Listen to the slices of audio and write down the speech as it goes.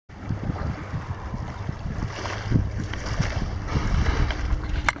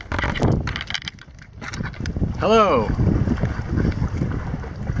Hello,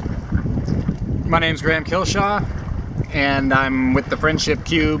 my name's Graham Kilshaw, and I'm with the Friendship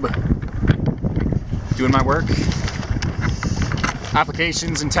Cube doing my work.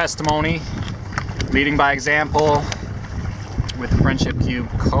 Applications and testimony, leading by example with the Friendship Cube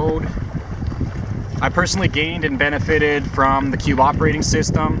code. I personally gained and benefited from the Cube operating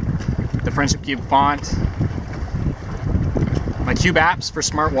system, the Friendship Cube font, my Cube apps for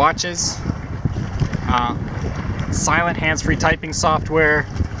smartwatches, silent hands-free typing software,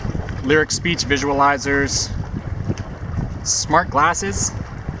 lyric speech visualizers, smart glasses,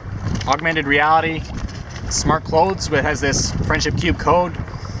 augmented reality, smart clothes which has this Friendship Cube code,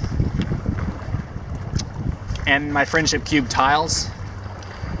 and my Friendship Cube tiles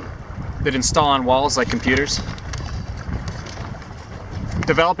that install on walls like computers.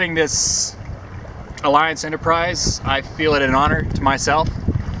 Developing this Alliance enterprise, I feel it an honor to myself.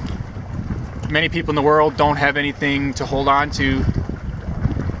 Many people in the world don't have anything to hold on to,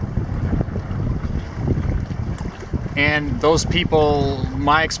 and those people,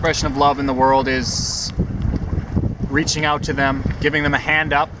 my expression of love in the world is reaching out to them, giving them a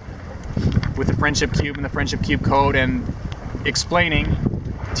hand up with the Friendship Cube and the Friendship Cube code, and explaining,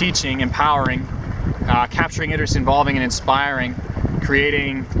 teaching, empowering, capturing interest, involving, and inspiring,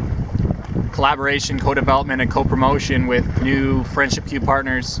 creating collaboration, co-development, and co-promotion with new Friendship Cube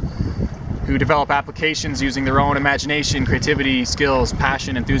partners who develop applications using their own imagination, creativity, skills,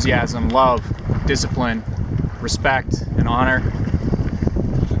 passion, enthusiasm, love, discipline, respect, and honor.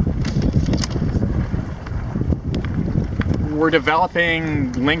 We're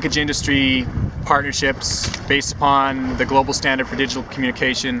developing linkage industry partnerships based upon the global standard for digital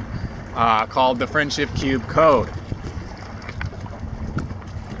communication called the Friendship Cube Code.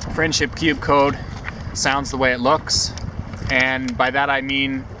 Friendship Cube Code sounds the way it looks, and by that I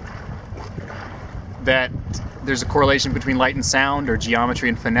mean that there's a correlation between light and sound, or geometry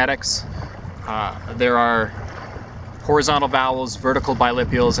and phonetics. There are horizontal vowels, vertical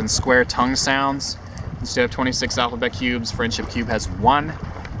bilabials, and square tongue sounds. Instead of 26 alphabet cubes, Friendship Cube has 1.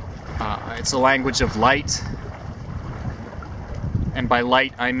 It's a language of light, and by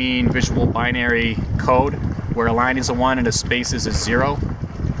light I mean visual binary code, where a line is a 1 and a space is a 0.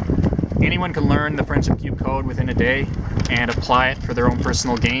 Anyone can learn the Friendship Cube code within a day and apply it for their own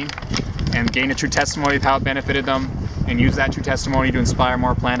personal gain, and gain a true testimony of how it benefited them, and use that true testimony to inspire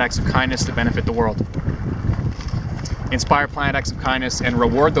more planned acts of kindness that benefit the world. Inspire planned acts of kindness and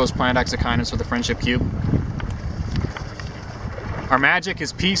reward those planned acts of kindness with the Friendship Cube. Our magic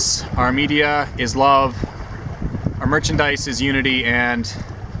is peace, our media is love, our merchandise is unity, and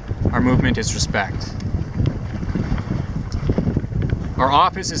our movement is respect. Our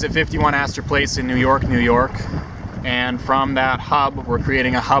office is at 51 Astor Place in New York, New York. And from that hub, we're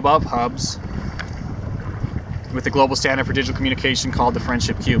creating a hub of hubs with the global standard for digital communication called the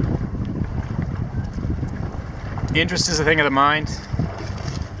Friendship Cube. Interest is a thing of the mind.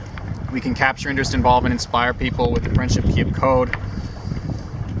 We can capture interest, involve, and inspire people with the Friendship Cube code,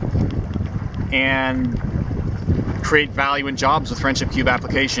 and create value and jobs with Friendship Cube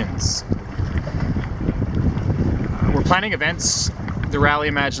applications. We're planning events, the Rally,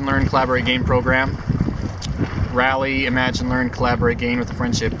 Imagine, Learn, Collaborate, Gain program. Rally, Imagine, Learn, Collaborate, Gain with the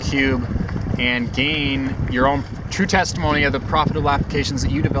Friendship Cube, and gain your own true testimony of the profitable applications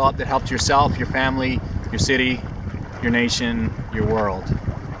that you developed that helped yourself, your family, your city, your nation, your world.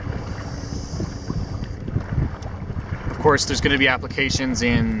 Of course, there's going to be applications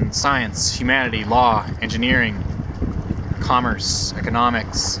in science, humanity, law, engineering, commerce,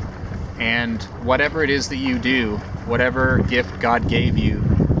 economics, and whatever it is that you do, whatever gift God gave you,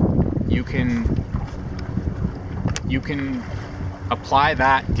 you can apply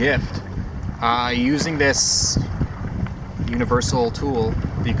that gift using this universal tool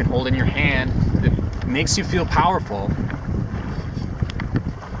that you can hold in your hand that makes you feel powerful.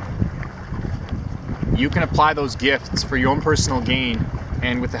 You can apply those gifts for your own personal gain,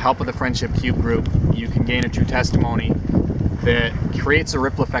 and with the help of the Friendship Cube group, you can gain a true testimony that creates a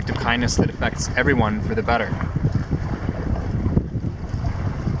ripple effect of kindness that affects everyone for the better.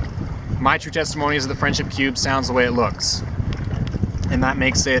 My true testimony is that the Friendship Cube sounds the way it looks, and that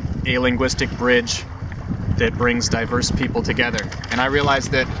makes it a linguistic bridge that brings diverse people together. And I realize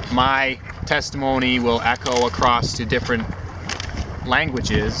that my testimony will echo across to different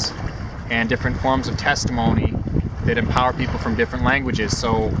languages and different forms of testimony that empower people from different languages.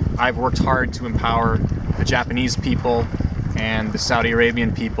 So I've worked hard to empower the Japanese people and the Saudi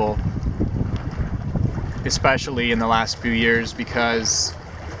Arabian people, especially in the last few years, because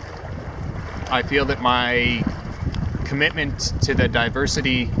I feel that my commitment to the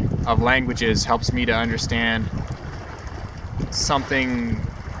diversity of languages helps me to understand something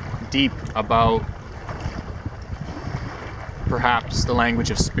deep about perhaps the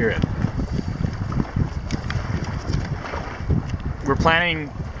language of spirit. We're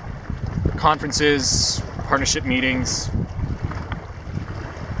planning conferences, partnership meetings.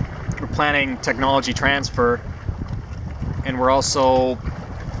 We're planning technology transfer, and we're also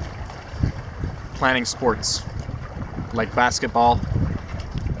planning sports like basketball,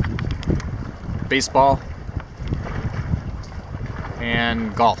 baseball,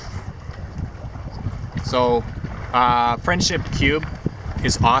 and golf. So Friendship Cube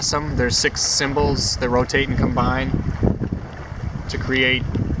is awesome. There's 6 symbols that rotate and combine to create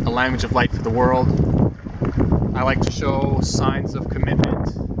a language of light for the world. I like to show signs of commitment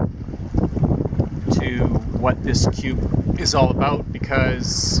to what this cube is all about,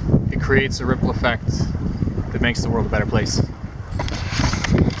 because it creates a ripple effect that makes the world a better place.